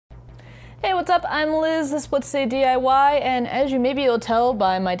Hey, what's up? I'm Liz, this is What's Say DIY, and as you may be able to tell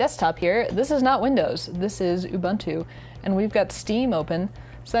by my desktop here, this is not Windows, this is Ubuntu, and we've got Steam open,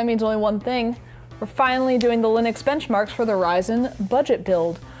 so that means only one thing. We're finally doing the Linux benchmarks for the Ryzen budget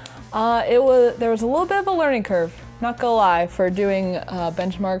build. There was a little bit of a learning curve, not gonna lie, for doing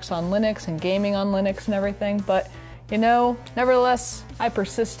benchmarks on Linux and gaming on Linux and everything, but you know, nevertheless, I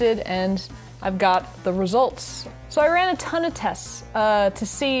persisted and I've got the results. So I ran a ton of tests to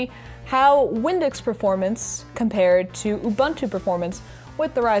see how Windows performance compared to Ubuntu performance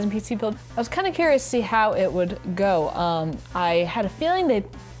with the Ryzen PC build. I was kind of curious to see how it would go. I had a feeling they'd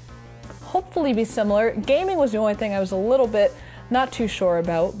hopefully be similar. Gaming was the only thing I was a little bit not too sure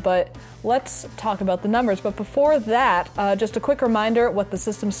about, but let's talk about the numbers. But before that, just a quick reminder what the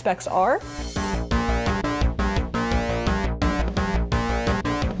system specs are.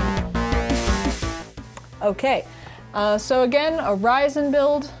 Okay, so again, a Ryzen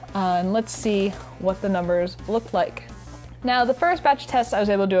build, and let's see what the numbers look like. Now, the first batch of tests I was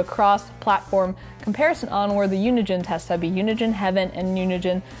able to do a cross-platform comparison on were the Unigine tests. That'd be Unigine Heaven and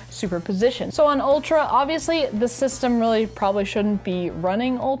Unigine Superposition. So on Ultra, obviously, the system really probably shouldn't be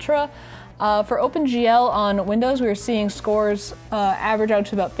running Ultra. For OpenGL on Windows, we were seeing scores average out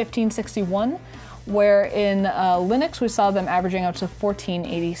to about 1561. Where in Linux we saw them averaging out to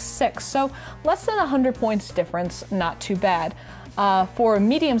 1486, so less than 100 points difference, not too bad. For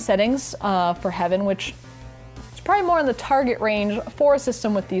medium settings for Heaven, which is probably more in the target range for a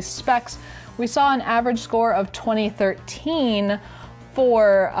system with these specs, we saw an average score of 2013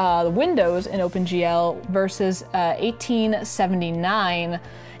 for Windows in OpenGL versus 1879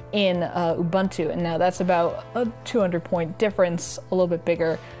 in Ubuntu, and now that's about a 200 point difference, a little bit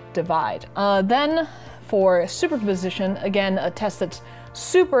bigger divide. Then for Superposition, again, a test that's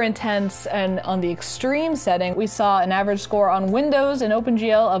super intense, and on the extreme setting, we saw an average score on Windows in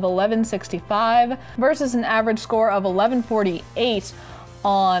OpenGL of 1165 versus an average score of 1148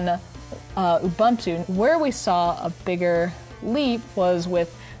 on Ubuntu. Where we saw a bigger leap was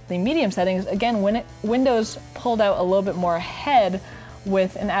with the medium settings. Again, when Windows pulled out a little bit more ahead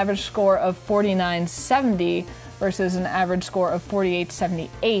with an average score of 4970 versus an average score of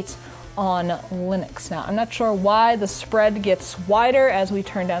 4878 on Linux. Now, I'm not sure why the spread gets wider as we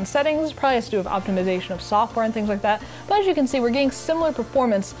turn down settings. Probably has to do with optimization of software and things like that. But as you can see, we're getting similar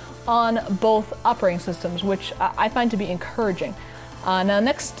performance on both operating systems, which I find to be encouraging. Now,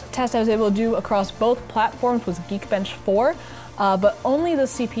 next test I was able to do across both platforms was Geekbench 4, but only the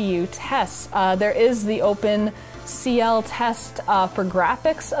CPU tests. There is the Open CL test for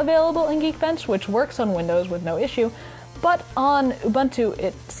graphics available in Geekbench, which works on Windows with no issue, but on Ubuntu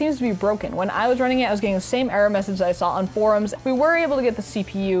it seems to be broken. When I was running it, I was getting the same error message I saw on forums. We were able to get the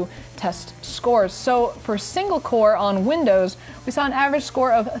CPU test scores. So for single core on Windows, we saw an average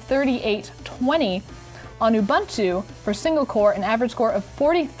score of 3820. On Ubuntu, for single core, an average score of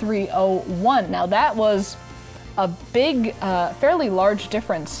 4301. Now that was a big, fairly large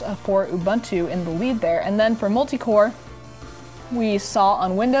difference for Ubuntu in the lead there. And then for multi-core, we saw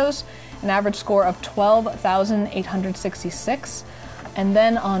on Windows an average score of 12,866, and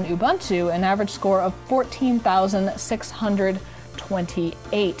then on Ubuntu an average score of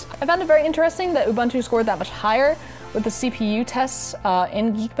 14,628. I found it very interesting that Ubuntu scored that much higher with the CPU tests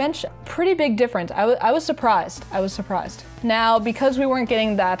in Geekbench. Pretty big difference. I was surprised. Now, because we weren't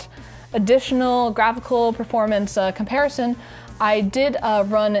getting that additional graphical performance comparison, I did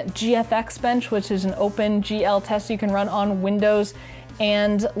run GFXBench, which is an open GL test you can run on Windows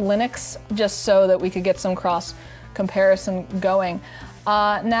and Linux, just so that we could get some cross comparison going.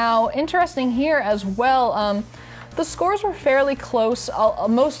 Now, interesting here as well, the scores were fairly close,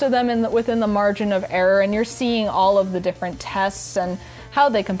 most of them within the margin of error, and you're seeing all of the different tests and how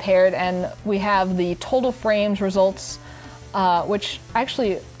they compared, and we have the total frames results, which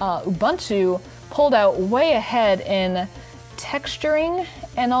actually Ubuntu pulled out way ahead in texturing,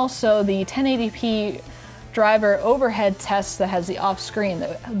 and also the 1080p driver overhead test that has the off-screen,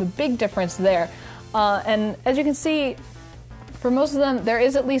 the big difference there. And as you can see, for most of them, there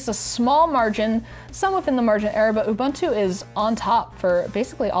is at least a small margin, some within the margin of error, but Ubuntu is on top for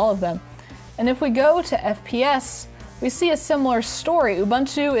basically all of them. And if we go to FPS, we see a similar story.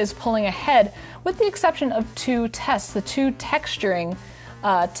 Ubuntu is pulling ahead, with the exception of two tests, the two texturing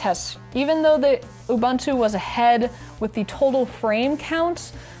tests. Even though the Ubuntu was ahead with the total frame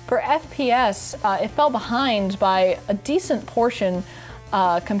count, for FPS, it fell behind by a decent portion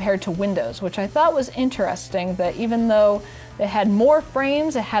compared to Windows, which I thought was interesting, that even though it had more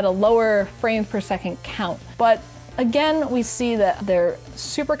frames, it had a lower frames per second count. But again, we see that they're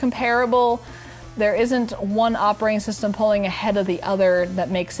super comparable. there isn't one operating system pulling ahead of the other that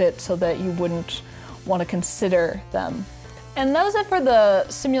makes it so that you wouldn't want to consider them. And that was it for the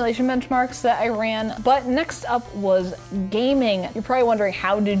simulation benchmarks that I ran. But next up was gaming. You're probably wondering,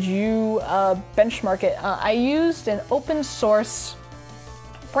 how did you benchmark it? I used an open source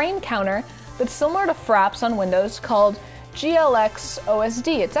frame counter that's similar to Fraps on Windows called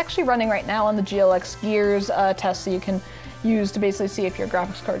GLXOSD. It's actually running right now on the GLX Gears test that you can use to basically see if your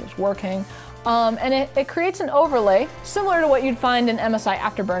graphics card is working. And it creates an overlay similar to what you'd find in MSI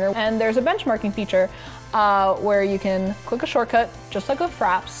Afterburner. And there's a benchmarking feature where you can click a shortcut, just like with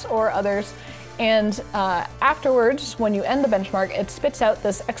Fraps or others, and afterwards, when you end the benchmark, it spits out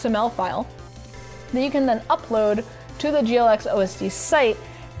this XML file that you can then upload to the GLXOSD site,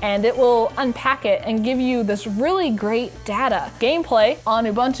 and it will unpack it and give you this really great data. Gameplay on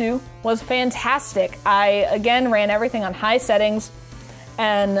Ubuntu was fantastic. I, again, ran everything on high settings,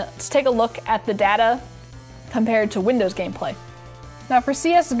 and let's take a look at the data compared to Windows gameplay. Now for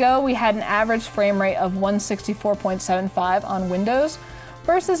CSGO, we had an average frame rate of 164.75 on Windows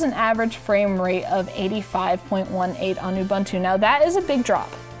versus an average frame rate of 85.18 on Ubuntu. Now that is a big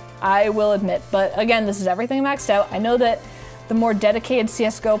drop, I will admit, but again, this is everything maxed out. I know that the more dedicated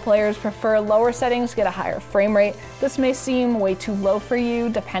CSGO players prefer lower settings to get a higher frame rate. This may seem way too low for you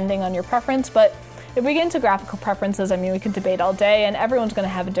depending on your preference, but if we get into graphical preferences, I mean, we could debate all day, and everyone's going to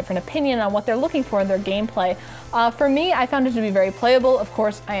have a different opinion on what they're looking for in their gameplay. For me, I found it to be very playable. Of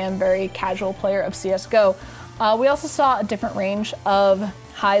course, I am a very casual player of CSGO. We also saw a different range of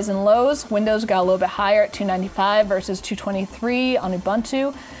highs and lows. Windows got a little bit higher at 295 versus 223 on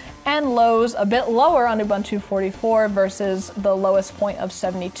Ubuntu, and lows a bit lower on Ubuntu 44 versus the lowest point of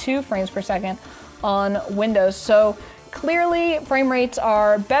 72 frames per second on Windows. So clearly, frame rates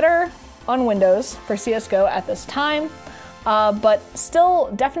are better on Windows for CSGO at this time, but still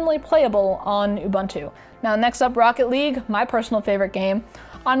definitely playable on Ubuntu. Now next up, Rocket League, my personal favorite game.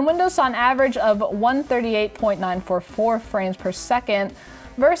 On Windows saw an average of 138.944 frames per second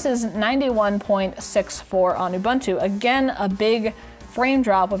versus 91.64 on Ubuntu. Again, a big frame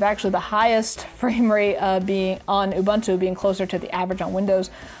drop, with actually the highest frame rate being on Ubuntu being closer to the average on Windows.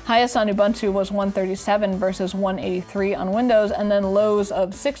 Highest on Ubuntu was 137 versus 183 on Windows, and then lows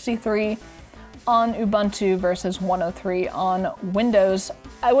of 63 on Ubuntu versus 103 on Windows.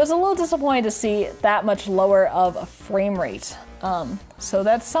 I was a little disappointed to see that much lower of a frame rate, so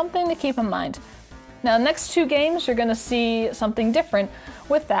that's something to keep in mind. Now, next two games, you're going to see something different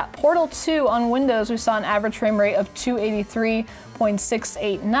with that. Portal 2 on Windows, we saw an average frame rate of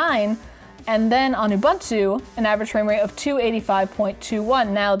 283.689, and then on Ubuntu, an average frame rate of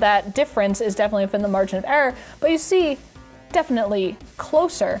 285.21. Now, that difference is definitely within the margin of error, but you see, definitely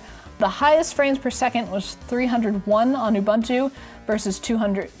closer. The highest frames per second was 301 on Ubuntu versus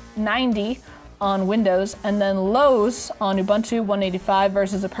 290 on Windows, and then lows on Ubuntu 185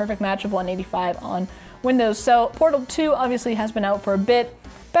 versus a perfect match of 185 on Windows. So Portal 2 obviously has been out for a bit.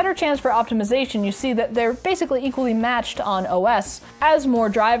 Better chance for optimization. You see that they're basically equally matched on OS. As more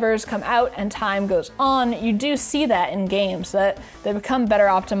drivers come out and time goes on, you do see that in games, that they become better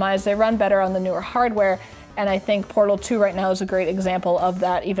optimized, they run better on the newer hardware, and I think Portal 2 right now is a great example of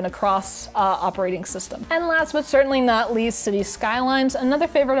that, even across operating system. And last but certainly not least, City Skylines, another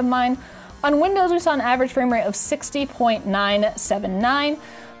favorite of mine. On Windows, we saw an average frame rate of 60.979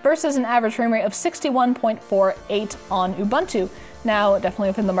 versus an average frame rate of 61.48 on Ubuntu. Now, definitely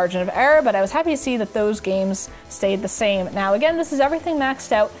within the margin of error, but I was happy to see that those games stayed the same. Now, again, this is everything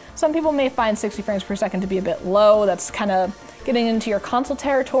maxed out. Some people may find 60 frames per second to be a bit low. That's kind of getting into your console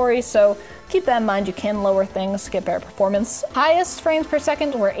territory, so keep that in mind. You can lower things to get better performance. Highest frames per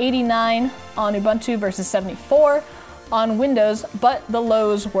second were 89 on Ubuntu versus 74 on Windows, but the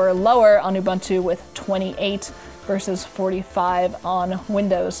lows were lower on Ubuntu with 28 versus 45 on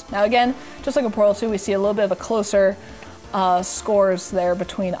Windows. Now again, just like in Portal 2, we see a little bit of a closer scores there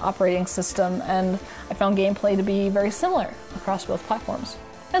between operating system, and I found gameplay to be very similar across both platforms.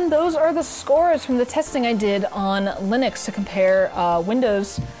 And those are the scores from the testing I did on Linux to compare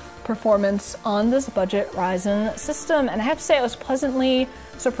Windows performance on this budget Ryzen system, and I have to say I was pleasantly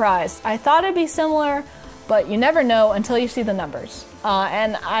surprised. I thought it'd be similar, but you never know until you see the numbers.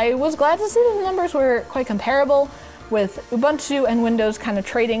 And I was glad to see that the numbers were quite comparable, with Ubuntu and Windows kind of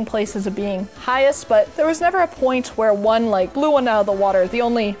trading places of being highest, but there was never a point where one blew one out of the water. The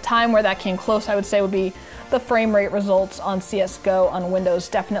only time where that came close, I would say, would be the frame rate results on CSGO on Windows,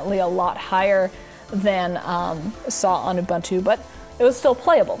 definitely a lot higher than saw on Ubuntu, but it was still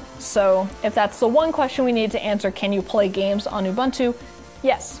playable. So if that's the one question we need to answer, can you play games on Ubuntu?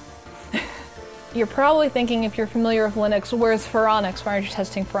 Yes. You're probably thinking, if you're familiar with Linux, where's Phoronix? Why aren't you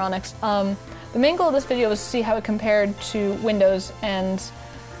testing Phoronix? the main goal of this video was to see how it compared to Windows, and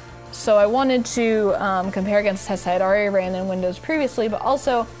so I wanted to compare against tests I had already ran in Windows previously, but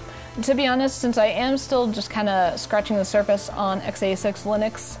also, to be honest, since I am still just kind of scratching the surface on x86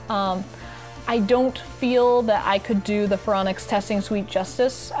 Linux, I don't feel that I could do the Phoronix testing suite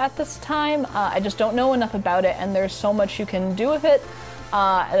justice at this time. I just don't know enough about it, and there's so much you can do with it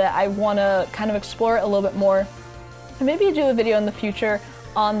that I want to kind of explore it a little bit more, and maybe do a video in the future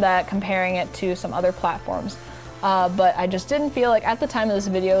on that, comparing it to some other platforms. But I just didn't feel like at the time of this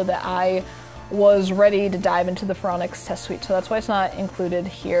video that I was ready to dive into the Phoronix test suite, so that's why it's not included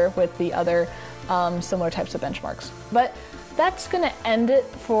here with the other similar types of benchmarks. But that's gonna end it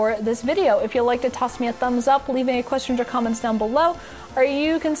for this video. If you'd like to toss me a thumbs up, leave any questions or comments down below. Are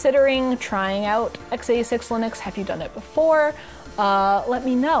you considering trying out x86 Linux? Have you done it before? Let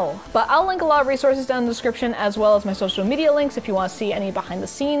me know. But I'll link a lot of resources down in the description, as well as my social media links if you want to see any behind the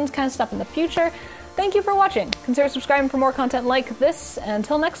scenes kind of stuff in the future. Thank you for watching. Consider subscribing for more content like this, and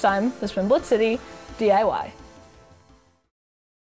until next time, this has been Blitz City DIY.